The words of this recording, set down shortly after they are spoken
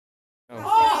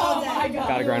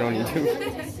Gotta grind on YouTube.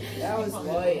 That was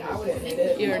light. I would have hit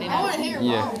it. You already know.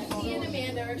 Yeah.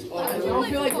 I don't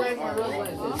feel like grinding my real life.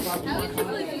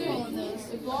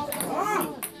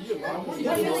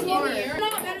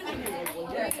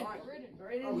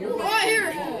 Right here.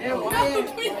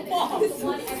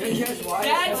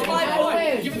 That's my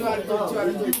point. Give it 2 out of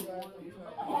 3.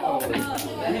 Go,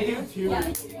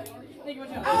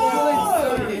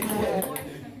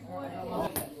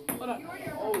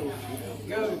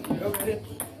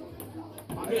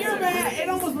 Here, man. It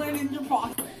almost landed in your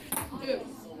pocket. Dude.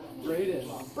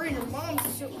 Brayden, your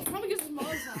mom's probably gets his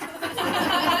mom's house.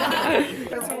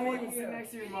 that's when we sit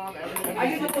next to your mom. I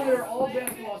get to know they're all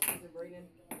basketball season, Brayden.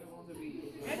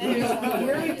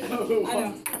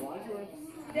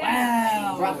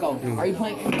 Wow. Rocco, are you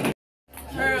playing?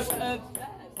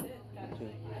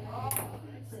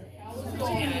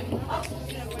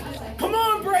 Come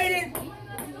on, Brayden.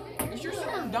 It's your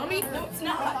serve, dummy. No, it's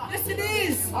not. Yes, it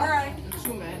is. All right.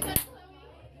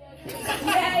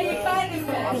 Yeah, you kind of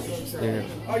missed. Yeah.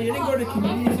 Oh, you didn't go to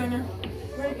community center?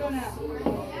 Where you go now?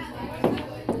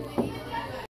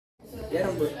 Get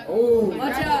him, oh,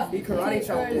 Watch out. he karate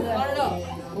chopped it. Cut it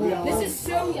up. This is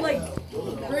so like.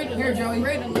 Brayden, here, Joey.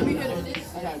 Brayden, let me hit it.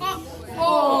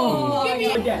 Oh, give me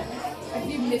again. If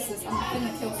you miss this, I'm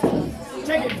gonna kill someone.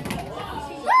 Take it.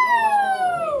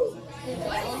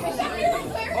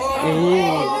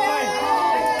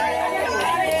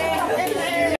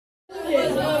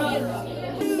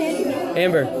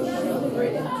 Amber.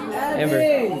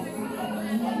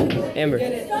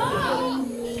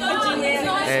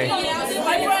 Hey.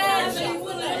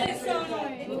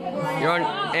 You're on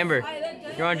Amber.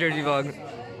 You're on Jersey Vlog.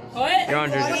 What? You're on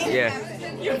Jersey. Yeah.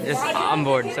 Just I'm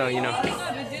bored, so you know.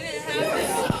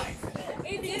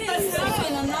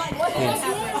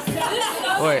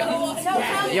 Wait.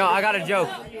 Yo, I got a joke.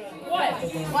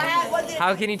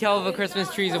 How can you tell if a Christmas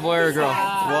tree is a boy or a girl?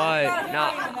 What?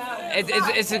 Nah.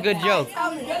 It's a good joke.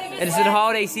 It's the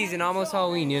holiday season, almost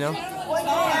Halloween, you know?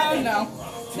 No.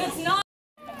 It's not.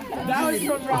 That was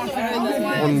from Rocco.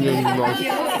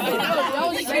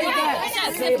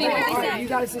 You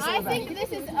gotta say something I about think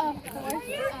this is it.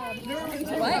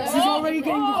 She's already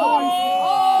getting the points.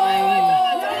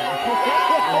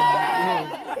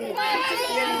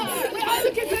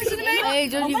 Hey,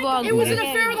 Jersey Vlog. It was an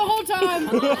affair the whole time.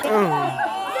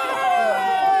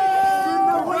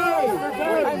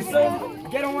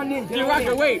 Get on one knee. Dude,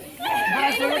 Rocco, wait.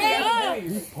 Gus is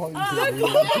crying.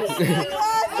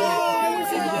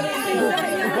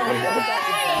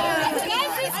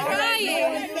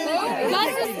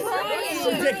 Gus is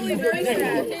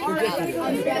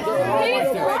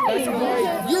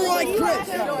crying. You're like Chris.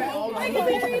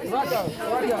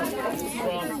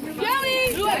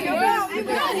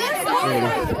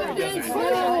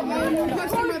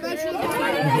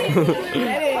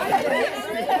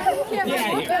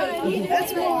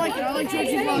 That's more like it. I like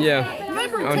Jersey Vlog. Yeah.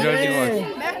 Remember, On Jersey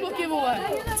Vlog. MacBook giveaway.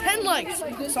 10 likes.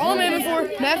 That's all I'm aiming for.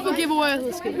 MacBook giveaway.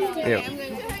 Let's get it. Yeah.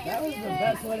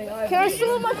 Can I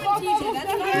still have my coffee?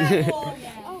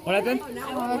 What happened?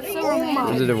 Oh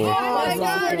It's a divorce.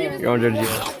 You're on Jersey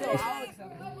Vlog.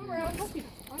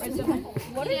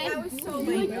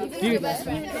 Dude,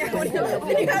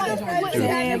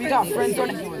 damn, you got friends on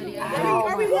it.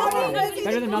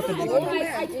 Better than nothing.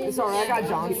 It's alright, I got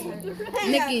Johnson.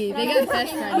 Nikki, they got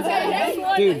best friends.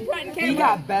 Dude, he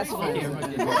got best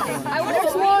friends.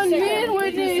 Next one, me and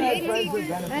Whitney.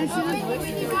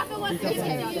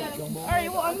 Alright,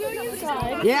 well, I'm going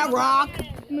inside. Yeah, Rock.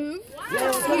 Move.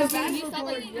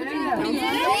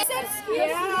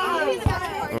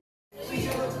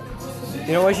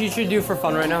 You know what you should do for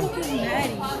fun right now? I'm gonna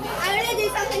do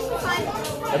something for fun.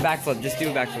 A backflip. Just do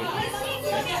a backflip.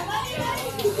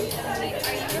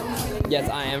 Yes,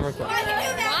 I am recording.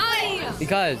 Why?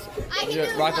 Because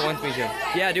Rocco wants me to.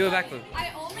 Yeah, do a backflip.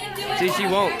 See, she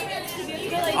won't.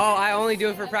 Oh, I only do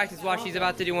it for practice. Watch, she's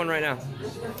about to do one right now.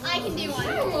 I can do one.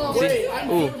 See?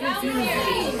 Ooh. You think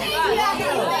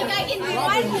I can do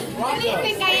one? What do you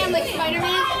think I am, like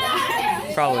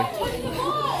Spider-Man? Probably.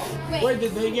 Wait,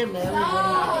 did they get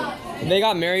married? They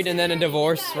got married and then a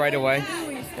divorce right away.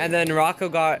 And then Rocco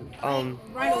got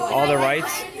all the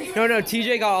rights. No,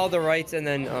 TJ got all the rights and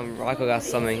then Rocco got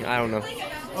something. I don't know.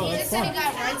 He just said he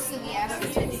got rights to the ass.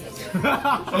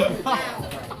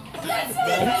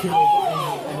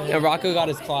 Yeah, Rocco got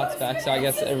his clots back, so I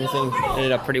guess everything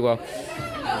ended up pretty well.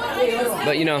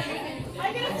 But you know,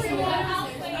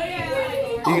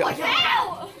 you got,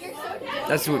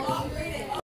 that's sweet.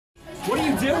 What are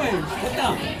you doing? What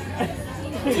the?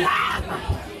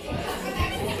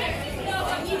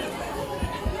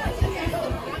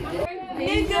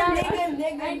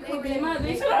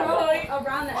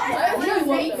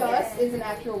 Is an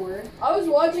actual word. I was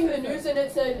watching the news and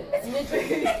it said Niger.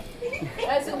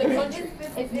 As in the country.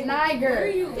 It's Niger.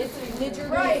 It's Niger.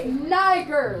 Right.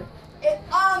 Niger.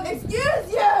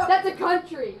 Excuse you. That's a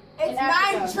country. It's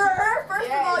Niger. First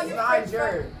of all, you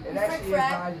Niger. It actually is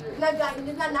Niger. No, it's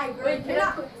not Niger. Wait,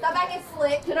 Stop acting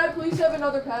slick. Can I please have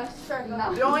another pass? Sure.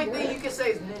 No. The only thing you can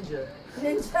say is ninja.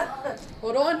 Ninja.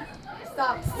 Hold on.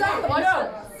 Stop. What?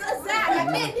 Zach, I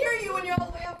can't hear you when you're all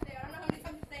the way up there. I don't know how many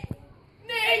times you're saying.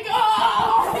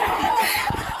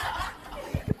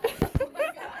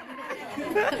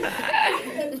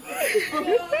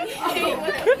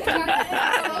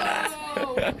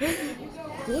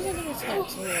 Look at those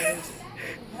types of words.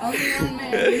 On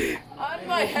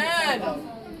my head.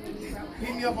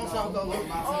 Beat me up on something.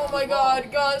 Oh my god,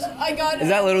 guys. I got it. Is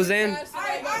that Little Zan?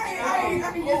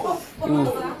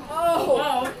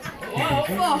 Oh.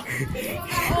 Fuck.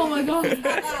 Oh my god.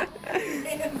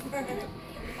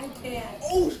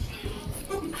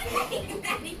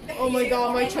 Oh my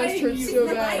god, my chest hurts so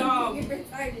bad.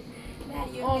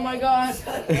 Oh my god.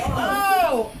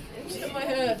 Oh! It's in my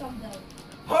head.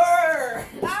 Her!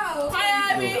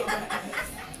 Hi, Abby!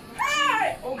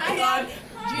 Hi! Oh my god.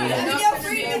 Gee, I'm not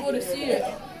gonna be able to see it.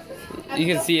 You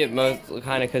can see it most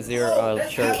kind of because of your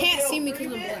shirt. You can't see me because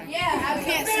I'm black. Yeah, You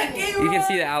can't see me. You can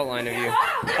see the outline of you.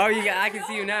 Oh, I can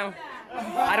see you now.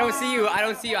 I don't see you.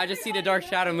 I just see the dark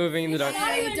shadow moving in the dark.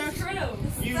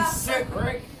 You sick,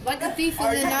 Rick. Like a thief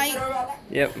in the night.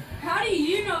 Yep. How do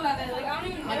you know that? Like, I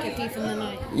don't even know. Like a thief in the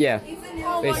night. Yeah.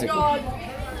 Oh my Basically. god.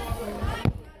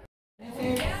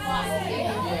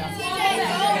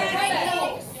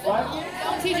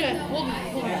 TJ, hold me.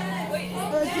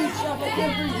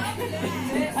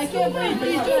 I can't breathe,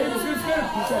 TJ.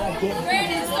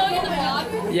 Brandon, still in the vlog?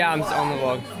 Yeah, I'm on the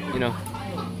vlog. You know.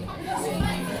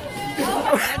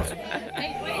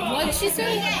 What did she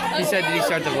say? He said, did he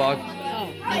start the vlog?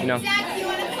 You know. Zach, you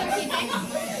want to put me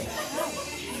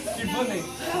Keep flipping.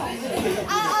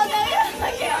 Oh, no,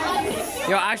 you're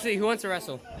Yo, actually, who wants to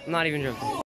wrestle? I'm not even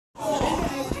joking.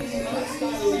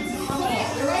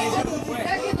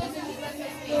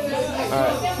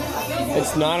 Alright.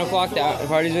 It's 9 o'clock. The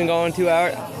party's been going 2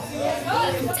 hours.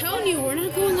 I'm telling you, we're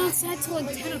not going outside till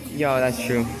like 10 o'clock. Yo, that's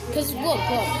true. Because look.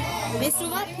 They still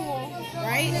got pool,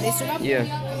 right? They still got pool. Yeah.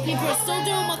 People are still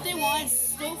doing what they want. It's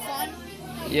still fun.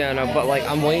 Yeah, no, but like,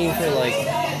 I'm waiting for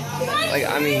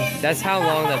I mean, that's how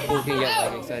long that pool can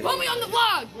get like, excited. Put me on the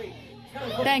vlog!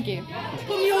 Thank you.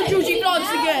 Put me on Juicy Vlogs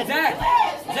again. Zach!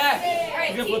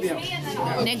 I'm gonna flip you.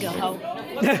 Nigga, ho.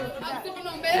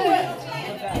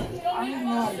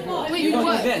 Wait, you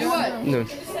what? You what? No.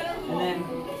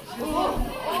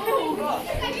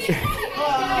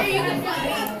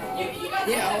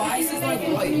 Yeah, well, ice is like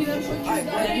white.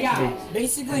 Alright,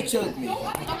 basically chill with me.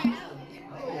 Alright,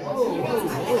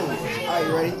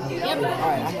 you ready? Yep.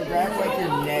 Alright, I'm gonna grab like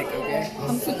your neck, okay?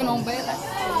 I'm cooking on bed.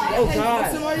 Oh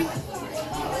god. Somebody?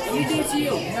 Let me do it to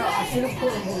you. No, I should have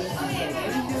put him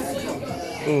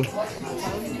Ooh.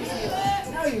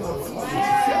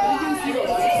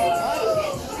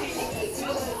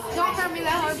 Don't hurt me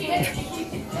that hard, please.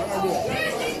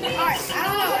 Alright, I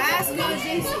don't know. Ask him.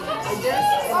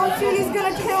 Oh, shoot, he's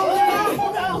going to kill me.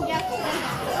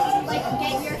 Like,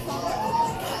 get your phone.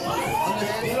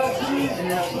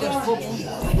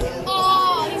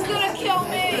 Oh, he's gonna kill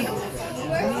me.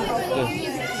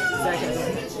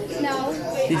 No.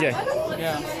 DJ.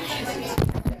 Yeah.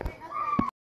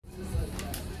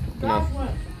 No.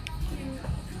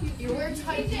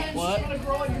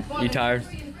 What? You tired?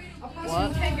 What?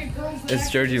 It's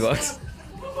Georgie Bucks.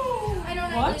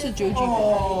 What's a Joji?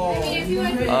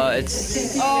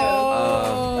 It's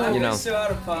Oh. you know.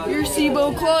 You're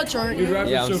SIBO clutch, aren't you?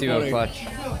 Yeah, I'm Steve Clutch.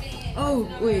 Oh,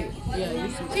 wait. Yeah, you're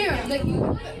SIBO. Here, like,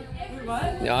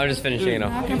 Yeah, I'm just finishing it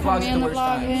How up. can put me in the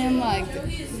vlog, man? Like,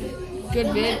 good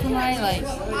vid tonight. Like,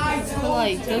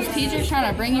 those teachers trying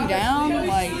to bring you down.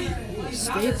 Like,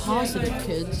 stay positive,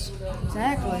 kids.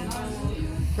 Exactly.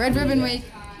 Red Ribbon Week.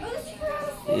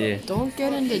 Yeah. Don't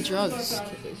get into drugs,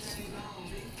 kids.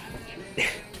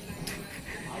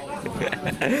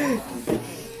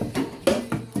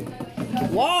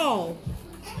 Whoa!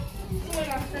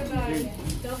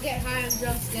 don't get high on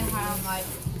drugs, get high on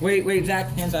life. Wait, Zach,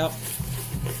 hands out.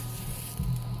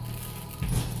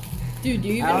 Dude, do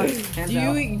you Alex, even, hands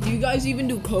do you guys even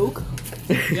do coke?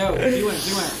 Yo, he went.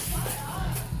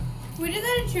 We did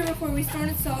that in cheer before. We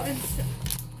started salt and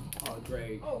Oh,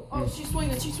 great. Oh, she's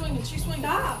swinging.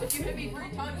 Stop. If you hit me 3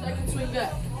 times, I can swing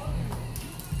back.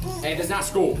 Hey, that's not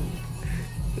school.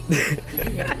 They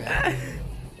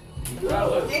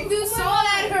threw salt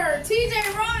at her.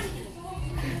 TJ, run!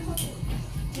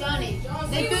 Johnny,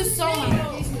 they do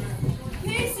solo.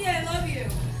 Casey, I love you.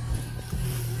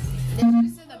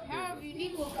 This is the power of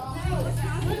unique.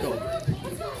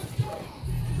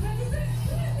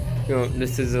 You know,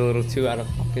 this is a little too out of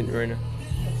pocket right now.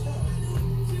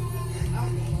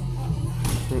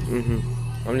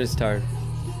 I'm just tired.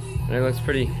 And it looks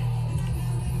pretty.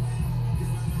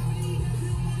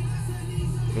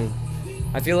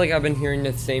 I feel like I've been hearing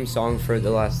the same song for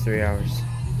the last 3 hours.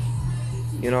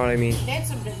 You know what I mean? That's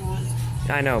some different ones.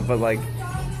 I know, but like.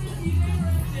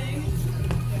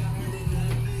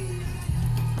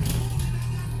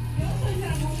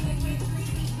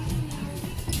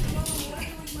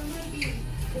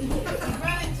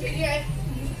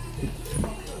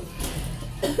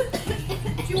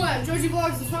 G-Whant, Joji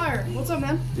Vlogs is fire. What's up,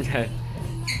 man? Okay.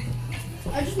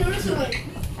 I just noticed that, like,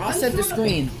 I'll set the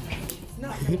screen.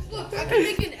 look, I can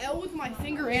make an L with my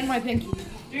finger and my pinky.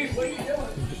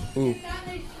 Ooh.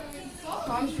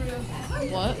 Tom's for you.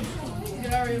 What?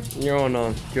 Good, how are you? You're on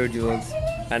Joji Vlogs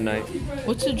at night.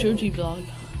 What's a Joji vlog?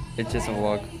 It's just a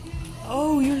vlog.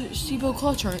 Oh, you're Steve-O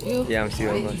Clutch, aren't you? Yeah, I'm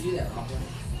Steve.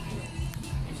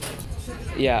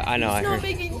 Yeah, I know. I heard.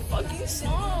 making fucking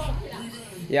song.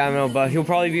 Yeah, I know, but he'll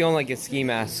probably be on like a ski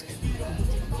mask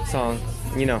song,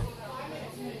 you know.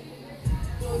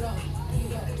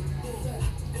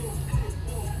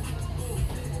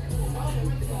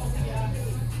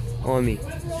 On me,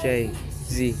 J,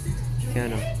 Z,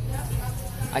 piano.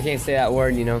 I can't say that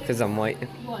word, you know, because I'm white.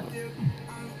 What?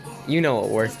 You know what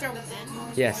word? Start with N.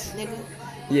 Yes. Nigga.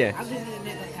 Yeah. I'll give you the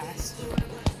nigga pass.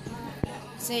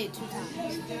 Say it 2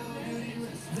 times.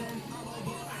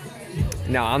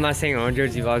 No, I'm not saying it on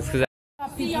Jersey Vlogs because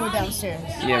People downstairs.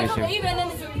 yeah, me too.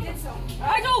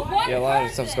 I go one. Yeah, a lot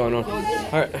of stuff's going on.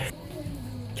 Alright.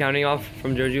 Counting off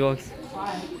from Jersey Vlogs.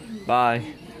 Bye.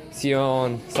 See you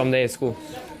on someday at school.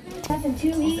 Nothing to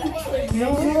eat.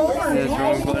 Yeah, it's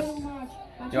wrong, bud.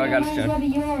 Yo, I got a Might be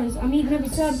yours. I'm eating up a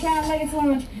sub cat like it's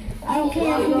lunch. I don't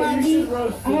care if you might be. I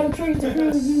have tricks to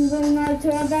prove you, but I'm not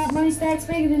till I got money stacks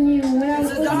bigger than you. When I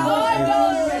was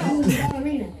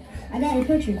ballerina, I got your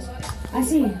pictures. I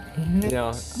see you.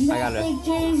 Yeah, You I got gotta. fake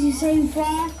J's, you say you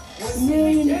fly.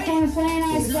 Million you can't plan,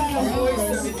 I spy.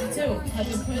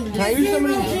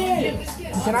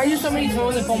 Can I use some of these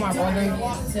phones and phone my brother?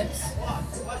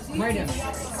 Brayden.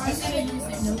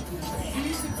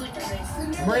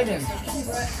 Brayden.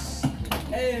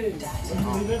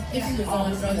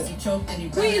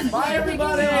 Please, bye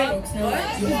everybody.